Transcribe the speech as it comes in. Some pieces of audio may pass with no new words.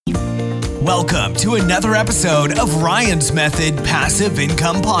Welcome to another episode of Ryan's Method Passive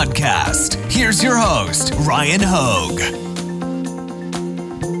Income Podcast. Here's your host, Ryan Hogue.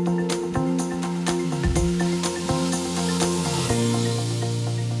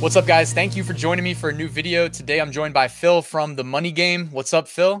 What's up, guys? Thank you for joining me for a new video. Today, I'm joined by Phil from The Money Game. What's up,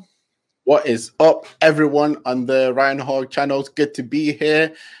 Phil? What is up, everyone on the Ryan Hogue channel? It's good to be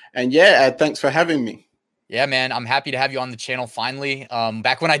here. And thanks for having me. Yeah, man, I'm happy to have you on the channel finally.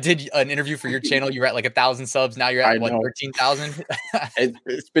 Back when I did an interview for your channel, you were at like 1,000 subs. Now you're at 13,000?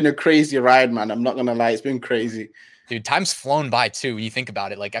 It's been a crazy ride, man. I'm not going to lie. It's been crazy. Dude, time's flown by too when you think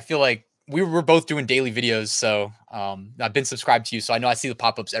about it. Like, I feel like we were both doing daily videos. So I've been subscribed to you. So I know I see the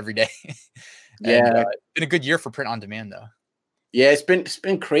pop-ups every day. It's been a good year for print on demand though. Yeah, it's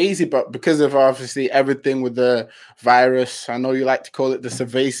been crazy, but because of obviously everything with the virus, I know you like to call it the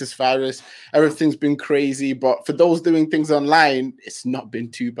Cervasis virus, everything's been crazy. But for those doing things online, it's not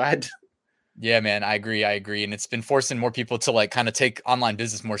been too bad. Yeah, man, I agree. And it's been forcing more people to like kind of take online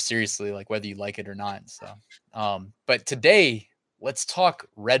business more seriously, like whether you like it or not. So, but today, let's talk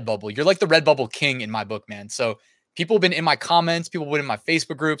Redbubble. You're like the Redbubble king in my book, man. So people have been in my comments, people have been in my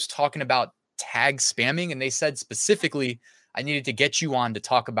Facebook groups talking about tag spamming, and they said specifically, I needed to get you on to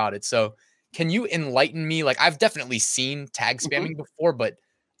talk about it. So can you enlighten me? Like, I've definitely seen tag spamming before, but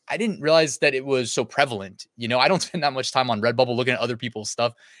I didn't realize that it was so prevalent. You know, I don't spend that much time on Redbubble looking at other people's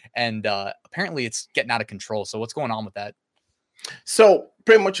stuff. And apparently it's getting out of control. So what's going on with that? So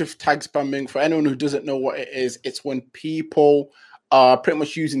pretty much with tag spamming, for anyone who doesn't know what it is, it's when people are pretty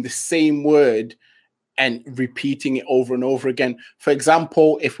much using the same word and repeating it over and over again. For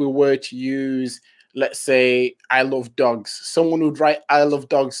example, if we were to use, let's say, I love dogs. Someone would write I love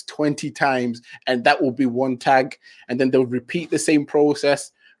dogs 20 times, and that will be one tag. And then they'll repeat the same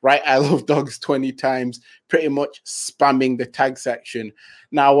process, write I love dogs 20 times, pretty much spamming the tag section.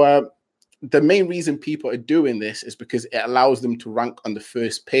 Now, the main reason people are doing this is because it allows them to rank on the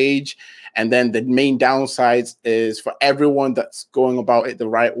first page. And then the main downsides is for everyone that's going about it the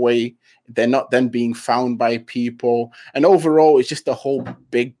right way, they're not then being found by people. And overall, it's just a whole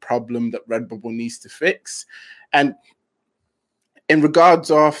big problem that Redbubble needs to fix. And in regards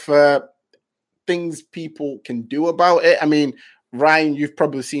of things people can do about it, I mean, Ryan, you've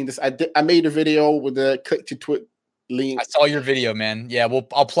probably seen this. I made a video with a click to tweet link. I saw your video, man. Yeah,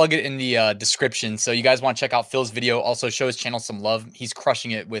 I'll plug it in the description. So you guys want to check out Phil's video. Also show his channel some love. He's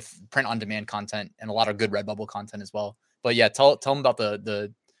crushing it with print on demand content and a lot of good Redbubble content as well. But yeah, tell him about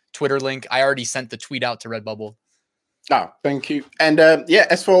the Twitter link. I already sent the tweet out to Redbubble. Oh, thank you. And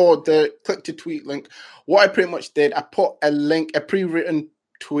as for the click to tweet link, what I pretty much did, I put a link, a pre-written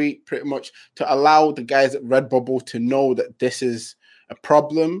tweet pretty much to allow the guys at Redbubble to know that this is a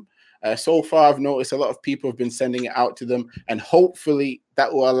problem. So far, I've noticed a lot of people have been sending it out to them, and hopefully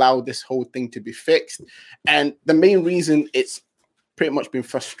that will allow this whole thing to be fixed. And the main reason it's pretty much been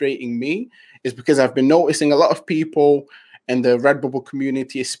frustrating me is because I've been noticing a lot of people in the Redbubble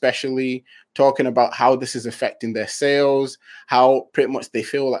community, especially talking about how this is affecting their sales, how pretty much they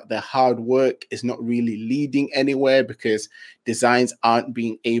feel like their hard work is not really leading anywhere because designs aren't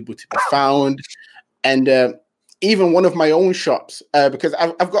being able to be found. And even one of my own shops, because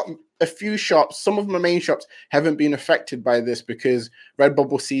I've got a few shops, some of my main shops haven't been affected by this because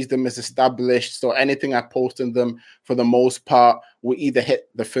Redbubble sees them as established. So anything I post on them, for the most part, will either hit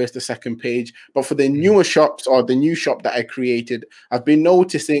the first or second page. But for the newer shops or the new shop that I created, I've been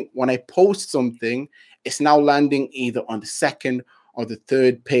noticing when I post something, it's now landing either on the second or the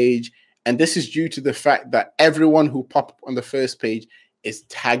third page. And this is due to the fact that everyone who pop up on the first page is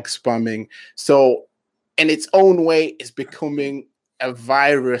tag spamming. So in its own way, it's becoming a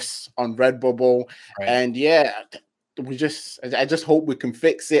virus on Redbubble. Right. And I just hope we can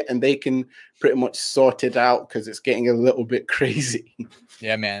fix it and they can pretty much sort it out because it's getting a little bit crazy.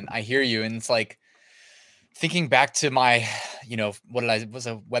 Yeah, man, I hear you. And it's like thinking back to my, was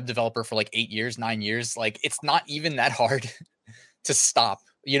a web developer for like 9 years. Like, it's not even that hard to stop.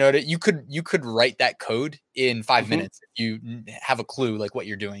 You know, you could write that code in 5 minutes if you have a clue like what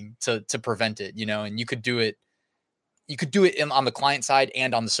you're doing to prevent it, and you could do it. You could do it on the client side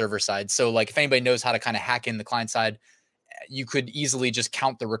and on the server side. So like if anybody knows how to kind of hack in the client side, you could easily just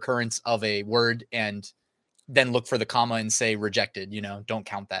count the recurrence of a word and then look for the comma and say rejected, don't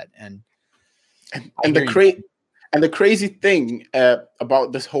count that. And the crazy thing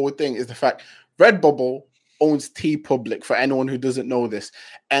about this whole thing is the fact Redbubble owns TeePublic, for anyone who doesn't know this.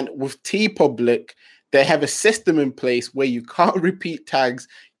 And with TeePublic, they have a system in place where you can't repeat tags,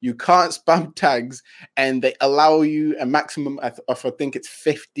 you can't spam tags, and they allow you a maximum of I think it's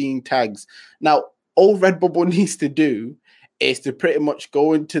 15 tags. Now, all Redbubble needs to do is to pretty much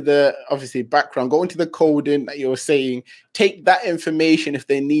go into the, obviously, background, go into the coding that you were saying, take that information if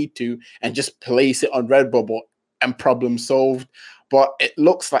they need to, and just place it on Redbubble and problem solved. But it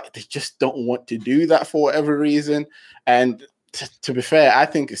looks like they just don't want to do that for whatever reason. And to be fair, I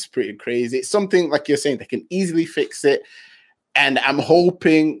think it's pretty crazy. It's something, like you're saying, they can easily fix it. And I'm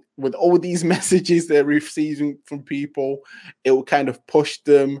hoping with all these messages they're receiving from people, it will kind of push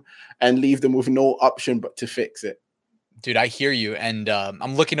them and leave them with no option but to fix it. Dude, I hear you. And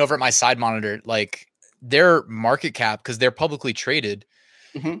I'm looking over at my side monitor, like their market cap, because they're publicly traded.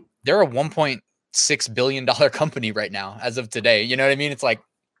 They're a $1.6 billion company right now as of today. You know what I mean? It's like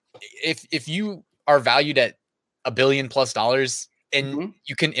if you are valued at $1 billion+ and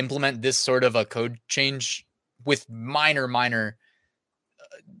you can implement this sort of a code change with minor,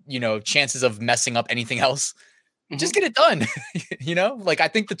 chances of messing up anything else, just get it done. Like I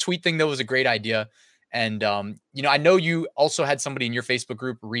think the tweet thing, though, was a great idea. And, I know you also had somebody in your Facebook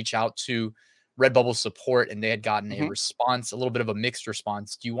group reach out to Redbubble support and they had gotten a response, a little bit of a mixed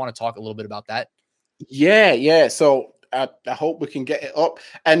response. Do you want to talk a little bit about that? Yeah. So I hope we can get it up.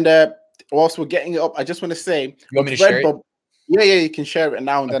 And whilst we're getting it up, I just want to say, you want me to share it? Yeah, you can share it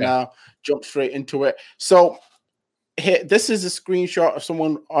now, and then I'll jump straight into it. So here, this is a screenshot of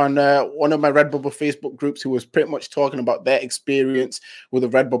someone on one of my Redbubble Facebook groups who was pretty much talking about their experience with the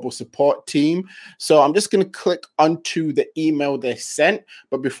Redbubble support team. So I'm just going to click onto the email they sent.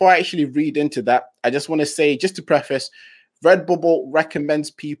 But before I actually read into that, I just want to say, just to preface, Redbubble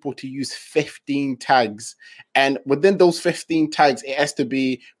recommends people to use 15 tags. And within those 15 tags, it has to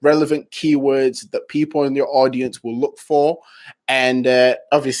be relevant keywords that people in your audience will look for. And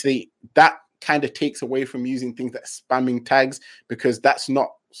obviously, that kind of takes away from using things like spamming tags, because that's not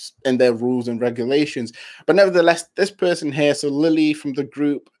in their rules and regulations. But nevertheless, this person here, so Lily from the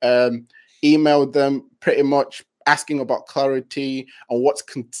group, emailed them pretty much asking about clarity on what's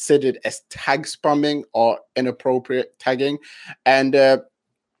considered as tag spamming or inappropriate tagging. And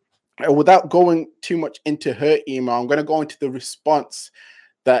without going too much into her email, I'm going to go into the response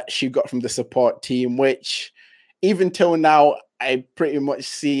that she got from the support team, which even till now, I pretty much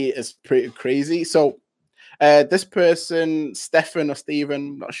see as pretty crazy. So this person, Stefan or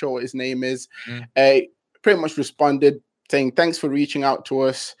Steven, not sure what his name is, pretty much responded saying, thanks for reaching out to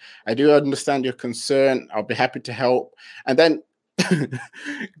us. I do understand your concern. I'll be happy to help. And then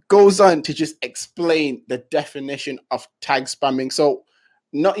goes on to just explain the definition of tag spamming. So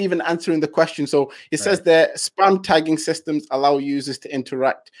not even answering the question. So it says that spam tagging systems allow users to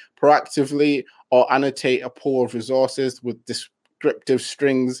interact proactively or annotate a pool of resources with descriptive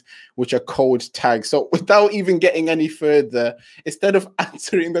strings, which are code tags. So without even getting any further, instead of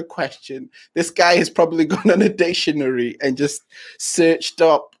answering the question, this guy has probably gone on a dictionary and just searched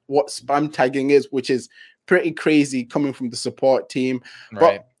up what spam tagging is, which is pretty crazy coming from the support team.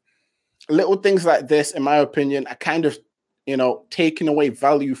 But little things like this, in my opinion, are kind of, taking away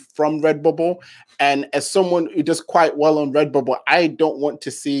value from Redbubble. And as someone who does quite well on Redbubble, I don't want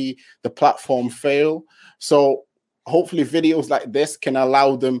to see the platform fail. So hopefully videos like this can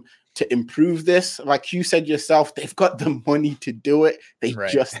allow them to improve this. Like you said yourself, they've got the money to do it. They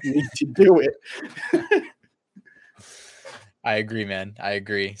just need to do it. I agree, man. I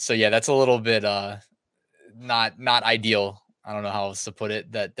agree. So yeah, that's a little bit not ideal. I don't know how else to put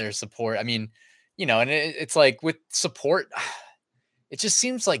it, that their support. I mean, and it's like with support, it just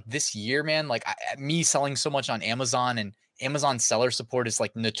seems like this year, man, like me selling so much on Amazon, and Amazon seller support is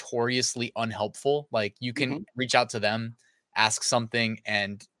like notoriously unhelpful. Like you can reach out to them, ask something,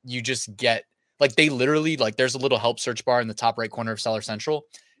 and you just get like, they literally, like, there's a little help search bar in the top right corner of Seller Central.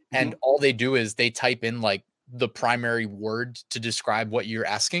 And all they do is they type in like the primary word to describe what you're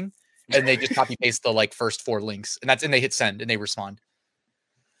asking. And they just copy paste the like first 4 links, and they hit send and they respond.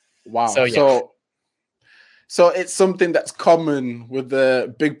 Wow. So, yeah. So it's something that's common with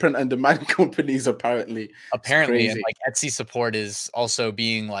the big print and demand companies, apparently. And like Etsy support is also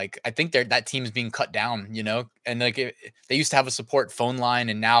being like, I think that team's being cut down, and like they used to have a support phone line,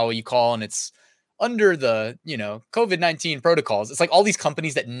 and now you call and it's under the, COVID-19 protocols. It's like all these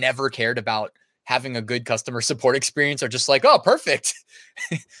companies that never cared about having a good customer support experience are just like, oh, perfect.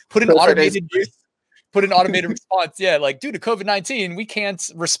 Put an automated response. Yeah. Like, due to COVID-19, we can't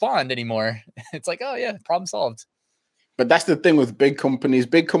respond anymore. It's like, oh yeah, problem solved. But that's the thing with big companies.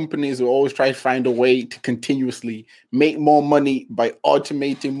 Big companies will always try to find a way to continuously make more money by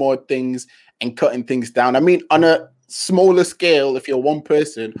automating more things and cutting things down. I mean, on a smaller scale, if you're one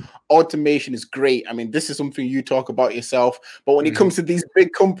person, automation is great. I mean, this is something you talk about yourself. But when it comes to these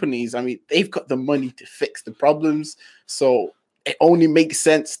big companies, I mean, they've got the money to fix the problems. So it only makes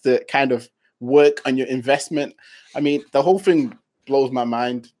sense to kind of work on your investment. I mean, the whole thing blows my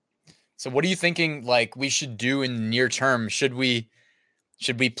mind. So what are you thinking like we should do in near term? Should we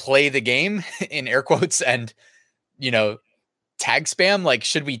play the game in air quotes and, tag spam? Like,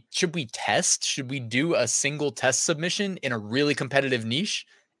 should we test? Should we do a single test submission in a really competitive niche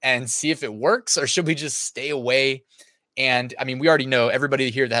and see if it works? Or should we just stay away? And I mean, we already know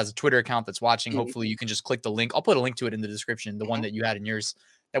everybody here that has a Twitter account that's watching. Hopefully you can just click the link. I'll put a link to it in the description, the one that you had in yours.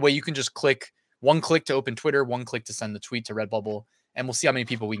 That way you can just click one click to open Twitter, one click to send the tweet to Redbubble, and we'll see how many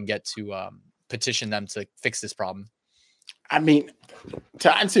people we can get to petition them to fix this problem. I mean,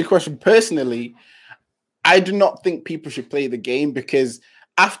 to answer your question personally, I do not think people should play the game, because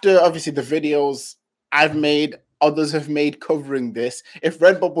after obviously the videos I've made, others have made covering this, if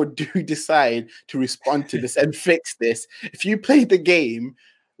Redbubble do decide to respond to this and fix this, if you play the game,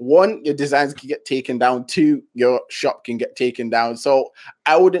 one, your designs can get taken down. Two, your shop can get taken down. So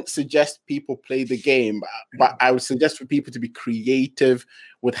I wouldn't suggest people play the game, but I would suggest for people to be creative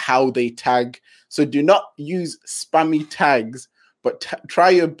with how they tag. So do not use spammy tags, but try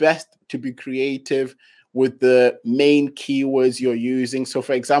your best to be creative with the main keywords you're using. So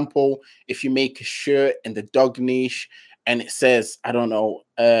for example, if you make a shirt in the dog niche and it says, I don't know,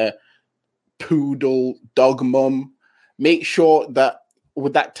 poodle, dog mum, make sure that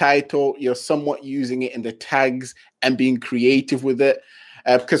with that title, you're somewhat using it in the tags and being creative with it.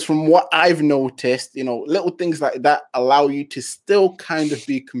 Because from what I've noticed, little things like that allow you to still kind of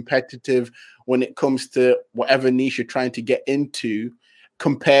be competitive when it comes to whatever niche you're trying to get into,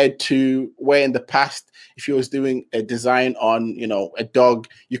 compared to where in the past, if you was doing a design on, a dog,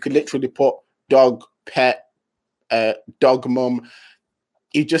 you could literally put dog, pet, dog mum.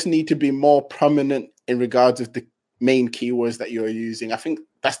 You just need to be more prominent in regards of the main keywords that you're using. I think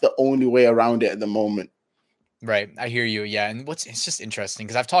that's the only way around it at the moment. Right. I hear you. Yeah. And it's just interesting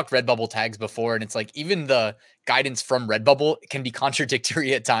because I've talked Redbubble tags before, and it's like even the guidance from Redbubble can be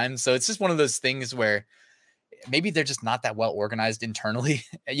contradictory at times. So it's just one of those things where maybe they're just not that well organized internally,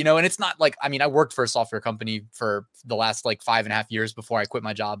 and it's not like, I mean, I worked for a software company for the last like 5.5 years before I quit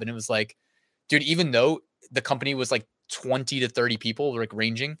my job. And it was like, dude, even though the company was like 20 to 30 people, like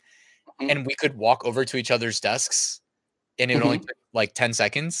ranging, and we could walk over to each other's desks and it would only took like 10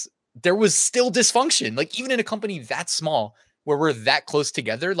 seconds, there was still dysfunction. Like even in a company that small where we're that close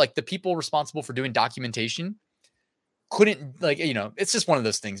together, like the people responsible for doing documentation couldn't, like, it's just one of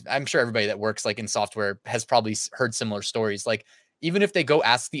those things. I'm sure everybody that works like in software has probably heard similar stories. Like even if they go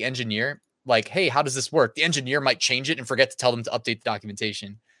ask the engineer, like, hey, how does this work? The engineer might change it and forget to tell them to update the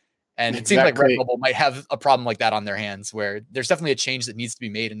documentation. And it seems like Redbubble might have a problem like that on their hands, where there's definitely a change that needs to be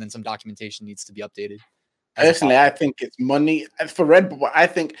made and then some documentation needs to be updated. Personally, I think it's money. For Redbubble, I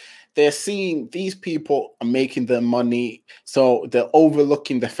think they're seeing these people are making their money, so they're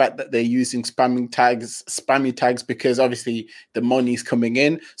overlooking the fact that they're using spammy tags because obviously the money's coming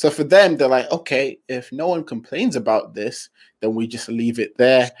in. So for them, they're like, okay, if no one complains about this, then we just leave it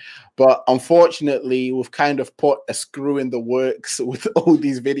there. But unfortunately, we've kind of put a screw in the works with all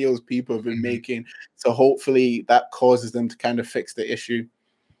these videos people have been making. So hopefully that causes them to kind of fix the issue.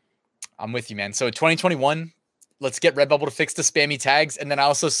 I'm with you, man. So 2021, let's get Redbubble to fix the spammy tags. And then I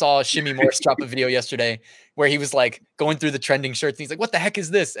also saw Shimmy Morris drop a video yesterday where he was like going through the trending shirts. And he's like, what the heck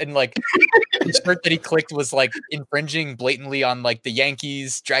is this? And like the shirt that he clicked was like infringing blatantly on like the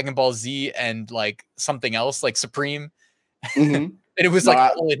Yankees, Dragon Ball Z, and like something else like Supreme. And it was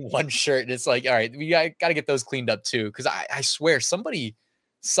like all in one shirt. And it's like, all right, we got to get those cleaned up too. Cause I swear somebody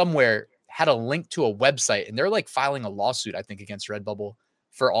somewhere had a link to a website and they're like filing a lawsuit, I think, against Redbubble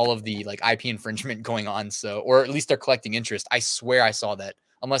for all of the like IP infringement going on. So, or at least they're collecting interest. I swear I saw that,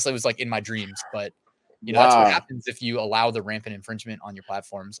 unless it was like in my dreams, but that's what happens if you allow the rampant infringement on your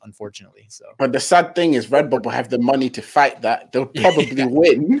platforms, unfortunately. So, but the sad thing is Redbubble have the money to fight that. They'll probably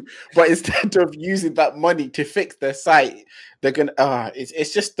win, but instead of using that money to fix their site, they're going to,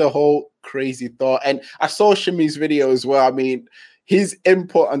 it's just the whole crazy thought. And I saw Shimmy's video as well. I mean, his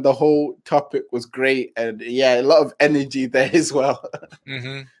input on the whole topic was great. And yeah, a lot of energy there as well.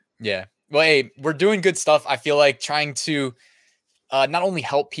 Yeah. Well, hey, we're doing good stuff. I feel like trying to not only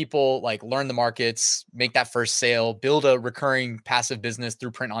help people like learn the markets, make that first sale, build a recurring passive business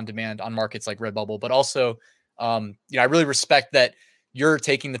through print on demand on markets like Redbubble, but also, I really respect that you're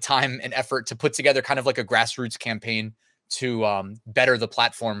taking the time and effort to put together kind of like a grassroots campaign to better the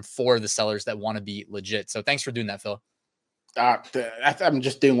platform for the sellers that want to be legit. So thanks for doing that, Phil. I'm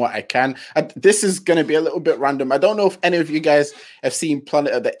just doing what I can. This is going to be a little bit random. I don't know if any of you guys have seen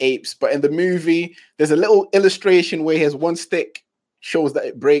Planet of the Apes, but in the movie, there's a little illustration where he has one stick shows that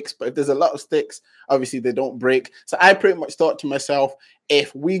it breaks. But if there's a lot of sticks, obviously they don't break. So I pretty much thought to myself,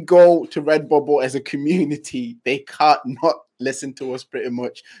 if we go to Redbubble as a community, they can't not listen to us pretty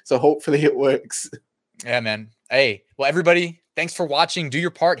much. So hopefully it works. Yeah, man. Hey, well, everybody, thanks for watching. Do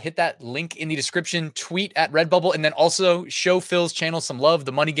your part. Hit that link in the description. Tweet at Redbubble, and then also show Phil's channel some love,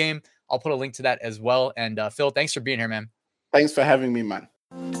 The Money Game. I'll put a link to that as well. And Phil, thanks for being here, man. Thanks for having me, man.